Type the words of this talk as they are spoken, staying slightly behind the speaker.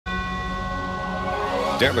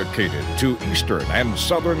dedicated to Eastern and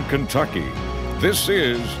Southern Kentucky. This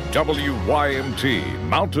is WYMT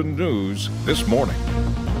Mountain News This Morning.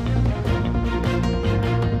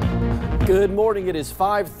 Good morning. It is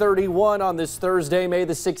 5:31 on this Thursday, May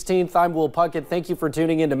the 16th. I'm Will Puckett. Thank you for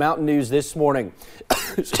tuning into Mountain News This Morning.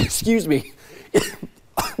 Excuse me.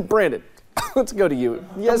 Brandon, let's go to you.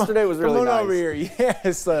 Yesterday was really nice. Come on over here.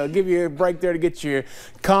 Yes, give you a break there to get your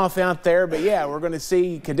cough out there. But yeah, we're going to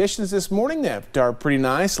see conditions this morning that are pretty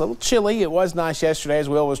nice. A little chilly. It was nice yesterday, as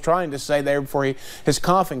Will was trying to say there before his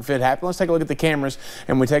coughing fit happened. Let's take a look at the cameras,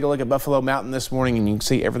 and we take a look at Buffalo Mountain this morning, and you can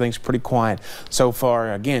see everything's pretty quiet so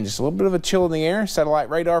far. Again, just a little bit of a chill in the air. Satellite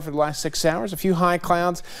radar for the last 6 hours. A few high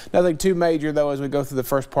clouds. Nothing too major, though, as we go through the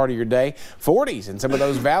first part of your day. 40s in some of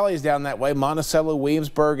those valleys down that way. Monticello,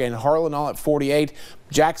 Williamsburg, and Harlan all at 48.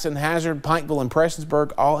 Jackson, Hazard, Pikeville, and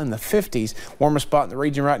Prestonsburg all in the 50s. Warmest spot in the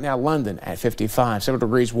region right now, London at 55. Several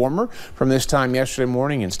degrees warmer from this time yesterday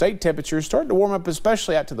morning, and state temperatures starting to warm up,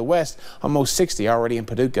 especially out to the west. Almost 60 already in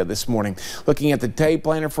Paducah this morning. Looking at the day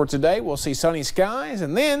planner for today, we'll see sunny skies,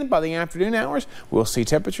 and then by the afternoon hours, we'll see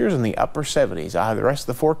temperatures in the upper 70s. I have the rest of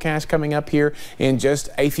the forecast coming up here in just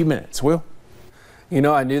a few minutes. Will? You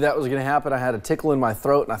know, I knew that was going to happen. I had a tickle in my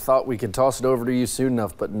throat, and I thought we could toss it over to you soon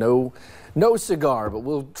enough, but no cigar, but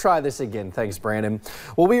we'll try this again. Thanks, Brandon.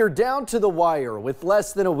 Well, we are down to the wire with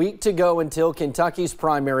less than a week to go until Kentucky's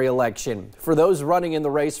primary election. For those running in the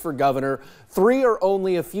race for governor, three have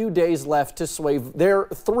only a few days left to sway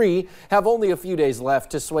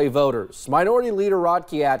voters. Minority Leader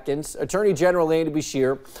Rodkey Adkins, Attorney General Andy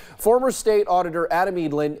Beshear, former State Auditor Adam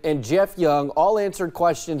Edlin, and Jeff Young all answered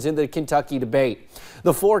questions in the Kentucky debate.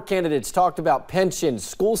 The four candidates talked about pensions,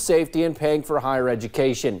 school safety, and paying for higher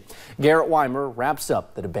education. Garrett Weimer wraps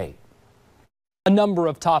up the debate. A number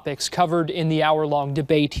of topics covered in the hour-long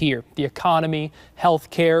debate here. The economy, health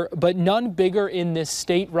care, but none bigger in this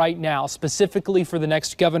state right now, specifically for the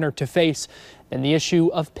next governor to face, than the issue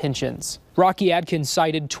of pensions. Rodkey Adkins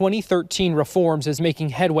cited 2013 reforms as making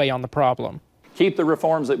headway on the problem. Keep the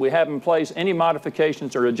reforms that we have in place. Any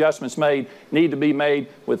modifications or adjustments made need to be made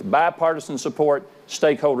with bipartisan support,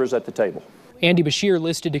 stakeholders at the table. Andy Beshear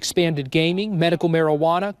listed expanded gaming, medical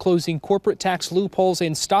marijuana, closing corporate tax loopholes,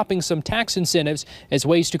 and stopping some tax incentives as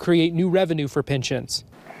ways to create new revenue for pensions.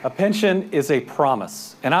 A pension is a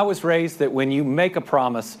promise, and I was raised that when you make a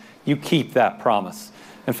promise, you keep that promise.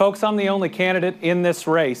 And folks, I'm the only candidate in this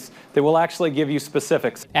race that will actually give you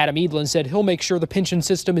specifics. Adam Edlin said he'll make sure the pension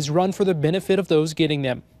system is run for the benefit of those getting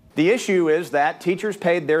them. The issue is that teachers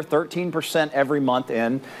paid their 13% every month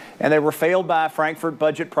in, and they were failed by a Frankfurt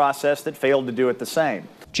budget process that failed to do it the same.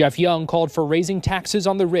 Jeff Young called for raising taxes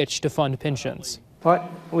on the rich to fund pensions. What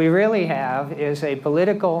we really have is a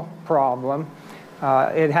political problem.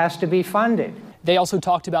 It has to be funded. They also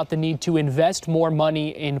talked about the need to invest more money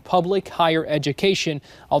in public higher education,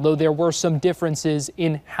 although there were some differences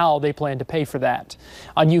in how they plan to pay for that.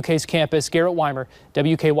 On UK's campus, Garrett Weimer,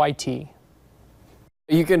 WKYT.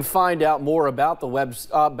 You can find out more about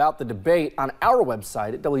the debate on our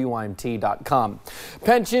website at WYMT.com.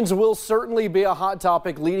 Pensions will certainly be a hot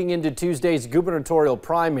topic leading into Tuesday's gubernatorial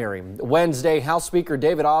primary. Wednesday, House Speaker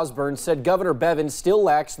David Osborne said Governor Bevin still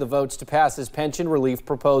lacks the votes to pass his pension relief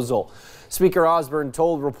proposal. Speaker Osborne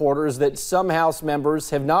told reporters that some House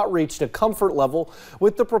members have not reached a comfort level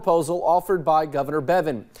with the proposal offered by Governor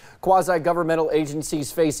Bevin. Quasi-governmental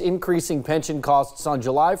agencies face increasing pension costs on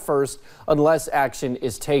July 1st unless action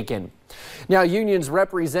is taken. Now, unions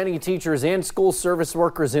representing teachers and school service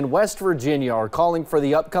workers in West Virginia are calling for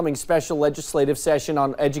the upcoming special legislative session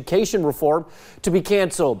on education reform to be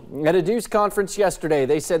canceled. At a news conference yesterday,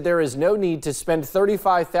 they said there is no need to spend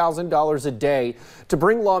 $35,000 a day to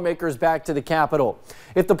bring lawmakers back to the Capitol.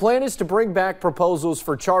 If the plan is to bring back proposals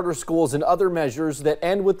for charter schools and other measures that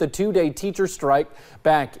end with the two-day teacher strike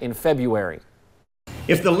back in February.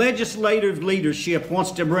 If the legislative leadership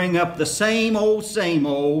wants to bring up the same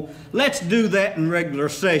old, let's do that in regular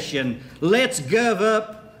session. Let's glove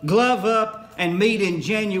up, and meet in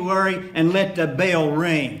January and let the bell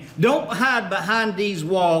ring. Don't hide behind these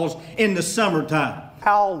walls in the summertime.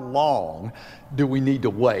 How long do we need to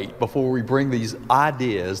wait before we bring these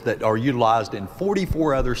ideas that are utilized in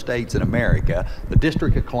 44 other states in America, the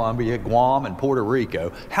District of Columbia, Guam, and Puerto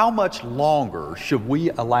Rico? How much longer should we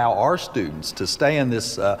allow our students to stay in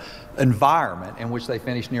this environment in which they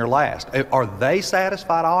finish near last? Are they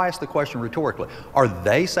satisfied? I'll ask the question rhetorically. Are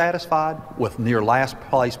they satisfied with near last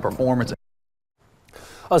place performance?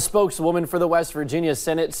 A spokeswoman for the West Virginia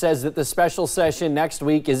Senate says that the special session next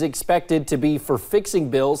week is expected to be for fixing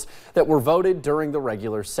bills that were voted during the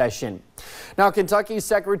regular session. Now, Kentucky's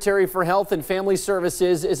Secretary for Health and Family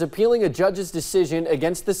Services is appealing a judge's decision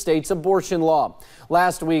against the state's abortion law.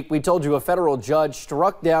 Last week, we told you a federal judge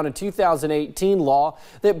struck down a 2018 law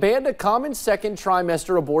that banned a common second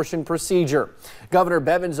trimester abortion procedure. Governor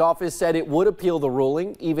Bevin's office said it would appeal the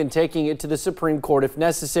ruling, even taking it to the Supreme Court if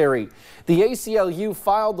necessary. The ACLU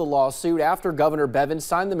filed the lawsuit after Governor Bevin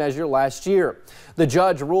signed the measure last year. The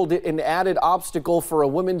judge ruled it an added obstacle for a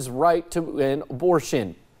woman's right to an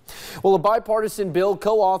abortion. Well, a bipartisan bill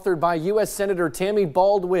co-authored by U.S. Senator Tammy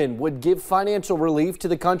Baldwin would give financial relief to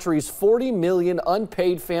the country's 40 million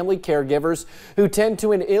unpaid family caregivers who tend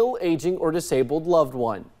to an ill, aging, or disabled loved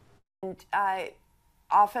one.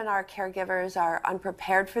 Often our caregivers are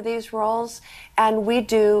unprepared for these roles, and we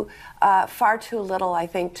do far too little, I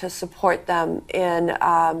think, to support them in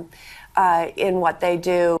what they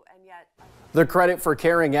do. The Credit for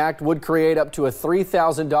Caring Act would create up to a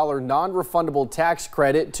 $3,000 non-refundable tax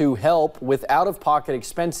credit to help with out-of-pocket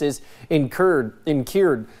expenses incurred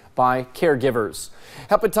by caregivers.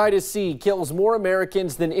 Hepatitis C kills more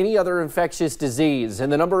Americans than any other infectious disease,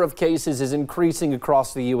 and the number of cases is increasing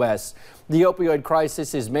across the U.S. The opioid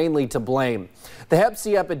crisis is mainly to blame. The Hep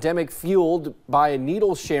C epidemic fueled by a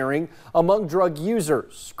needle sharing among drug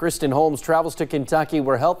users. Kristen Holmes travels to Kentucky,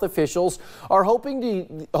 where health officials are hoping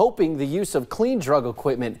the use of clean drug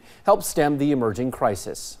equipment helps stem the emerging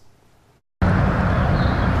crisis.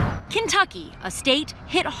 Kentucky, a state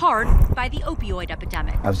hit hard by the opioid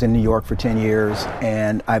epidemic. I was in New York for 10 years,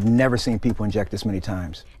 and I've never seen people inject this many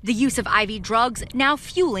times. The use of IV drugs now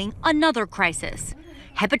fueling another crisis,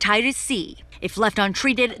 hepatitis C. If left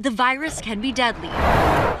untreated, the virus can be deadly.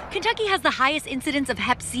 Kentucky has the highest incidence of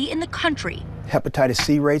Hep C in the country. Hepatitis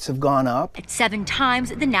C rates have gone up at 7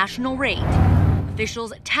 times the national rate.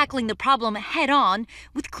 Officials tackling the problem head on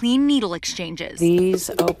with clean needle exchanges. These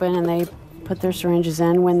open and they put their syringes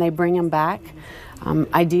in when they bring them back.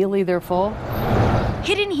 Ideally, they're full.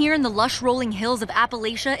 Hidden here in the lush rolling hills of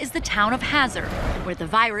Appalachia is the town of Hazard, where the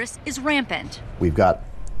virus is rampant. We've got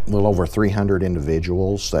a little over 300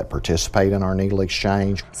 individuals that participate in our needle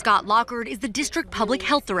exchange. Scott Lockard is the district public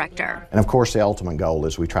health director. And of course, the ultimate goal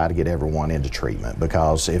is we try to get everyone into treatment,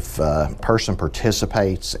 because if a person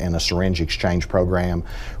participates in a syringe exchange program,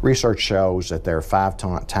 research shows that they're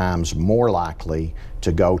 5 times more likely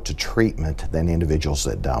to go to treatment than individuals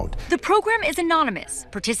that don't. The program is anonymous.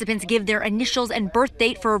 Participants give their initials and birth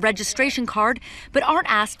date for a registration card, but aren't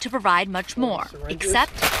asked to provide much more,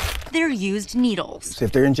 except their used needles.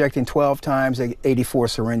 If they're injecting 12 times, 84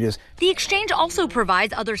 syringes. The exchange also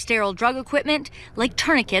provides other sterile drug equipment like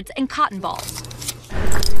tourniquets and cotton balls.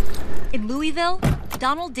 In Louisville,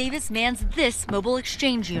 Donald Davis mans this mobile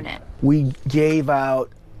exchange unit. We gave out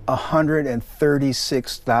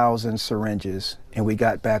 136,000 syringes, and we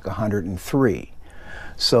got back 103.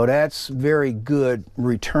 So that's very good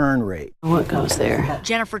return rate. What goes there?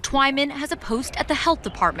 Jennifer Twyman has a post at the health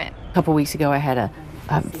department. A couple weeks ago, I had a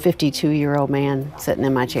 52-year-old man sitting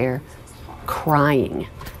in my chair crying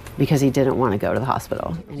because he didn't want to go to the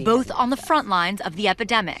hospital. Both on the front lines of the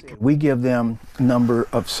epidemic. We give them a number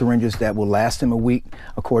of syringes that will last them a week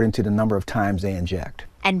according to the number of times they inject.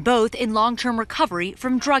 And both in long-term recovery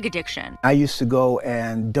from drug addiction. I used to go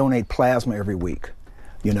and donate plasma every week,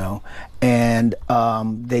 and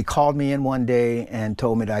they called me in one day and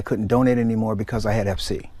told me that I couldn't donate anymore because I had Hep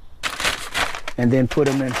C. And then put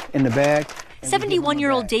them in the bag.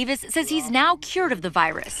 71-year-old Davis says he's now cured of the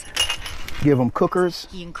virus. Give them cookers.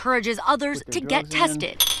 He encourages others to get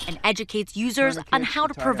tested and educates users on how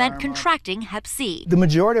to prevent contracting Hep C. The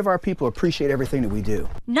majority of our people appreciate everything that we do.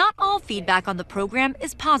 Not all feedback on the program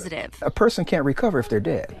is positive. A person can't recover if they're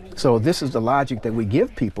dead. So this is the logic that we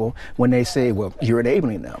give people when they say, well, you're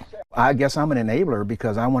enabling them. I guess I'm an enabler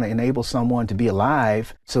because I want to enable someone to be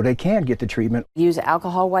alive so they can get the treatment. Use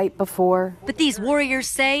alcohol wipe before. But these warriors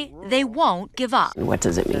say they won't give up. What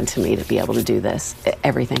does it mean to me to be able to do this?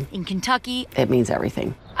 Everything. In Kentucky, it means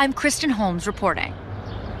everything. I'm Kristen Holmes reporting.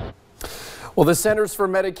 Well, the Centers for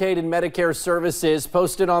Medicaid and Medicare Services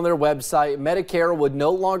posted on their website Medicare would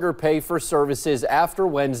no longer pay for services after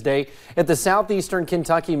Wednesday at the Southeastern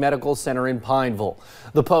Kentucky Medical Center in Pineville.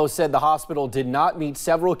 The post said the hospital did not meet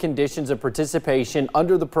several conditions of participation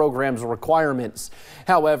under the program's requirements.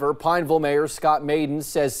 However, Pineville Mayor Scott Maiden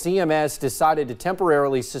says CMS decided to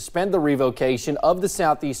temporarily suspend the revocation of the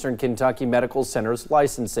Southeastern Kentucky Medical Center's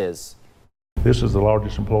licenses. This is the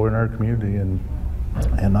largest employer in our community, and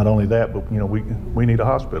not only that, but we need a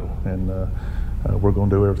hospital, and we're going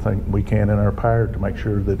to do everything we can in our power to make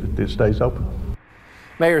sure that it stays open.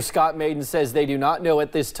 Mayor Scott Maiden says they do not know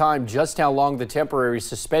at this time just how long the temporary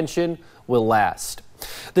suspension will last.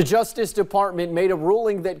 The Justice Department made a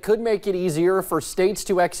ruling that could make it easier for states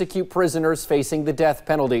to execute prisoners facing the death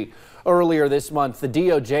penalty. Earlier this month, the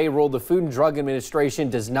DOJ ruled the Food and Drug Administration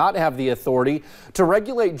does not have the authority to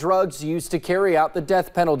regulate drugs used to carry out the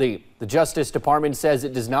death penalty. The Justice Department says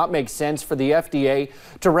it does not make sense for the FDA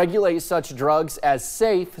to regulate such drugs as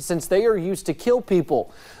safe since they are used to kill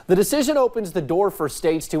people. The decision opens the door for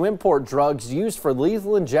states to import drugs used for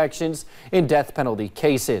lethal injections in death penalty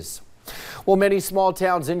cases. Well, many small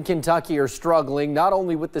towns in Kentucky are struggling not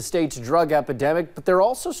only with the state's drug epidemic, but they're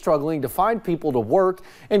also struggling to find people to work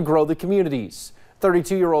and grow the communities.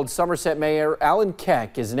 32-year-old Somerset Mayor Alan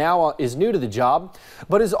Keck is new to the job,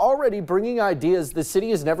 but is already bringing ideas the city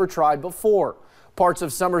has never tried before. Parts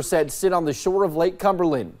of Somerset sit on the shore of Lake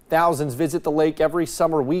Cumberland. Thousands visit the lake every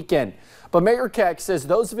summer weekend. But Mayor Keck says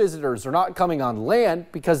those visitors are not coming on land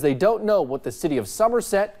because they don't know what the city of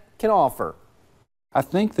Somerset can offer. I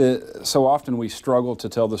think that so often we struggle to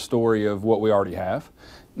tell the story of what we already have,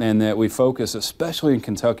 and that we focus, especially in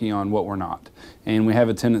Kentucky, on what we're not. And we have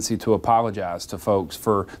a tendency to apologize to folks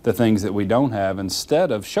for the things that we don't have instead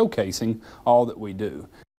of showcasing all that we do.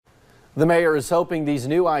 The mayor is hoping these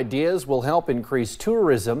new ideas will help increase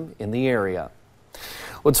tourism in the area.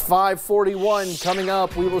 Well, it's 5:41. Coming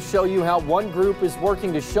up, we will show you how one group is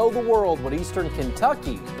working to show the world what Eastern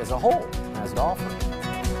Kentucky as a whole has to offer.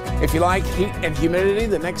 If you like heat and humidity,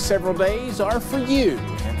 the next several days are for you. We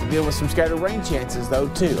have to deal with some scattered rain chances, though,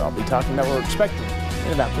 too. I'll be talking about what we're expecting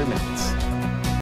in about 3 minutes.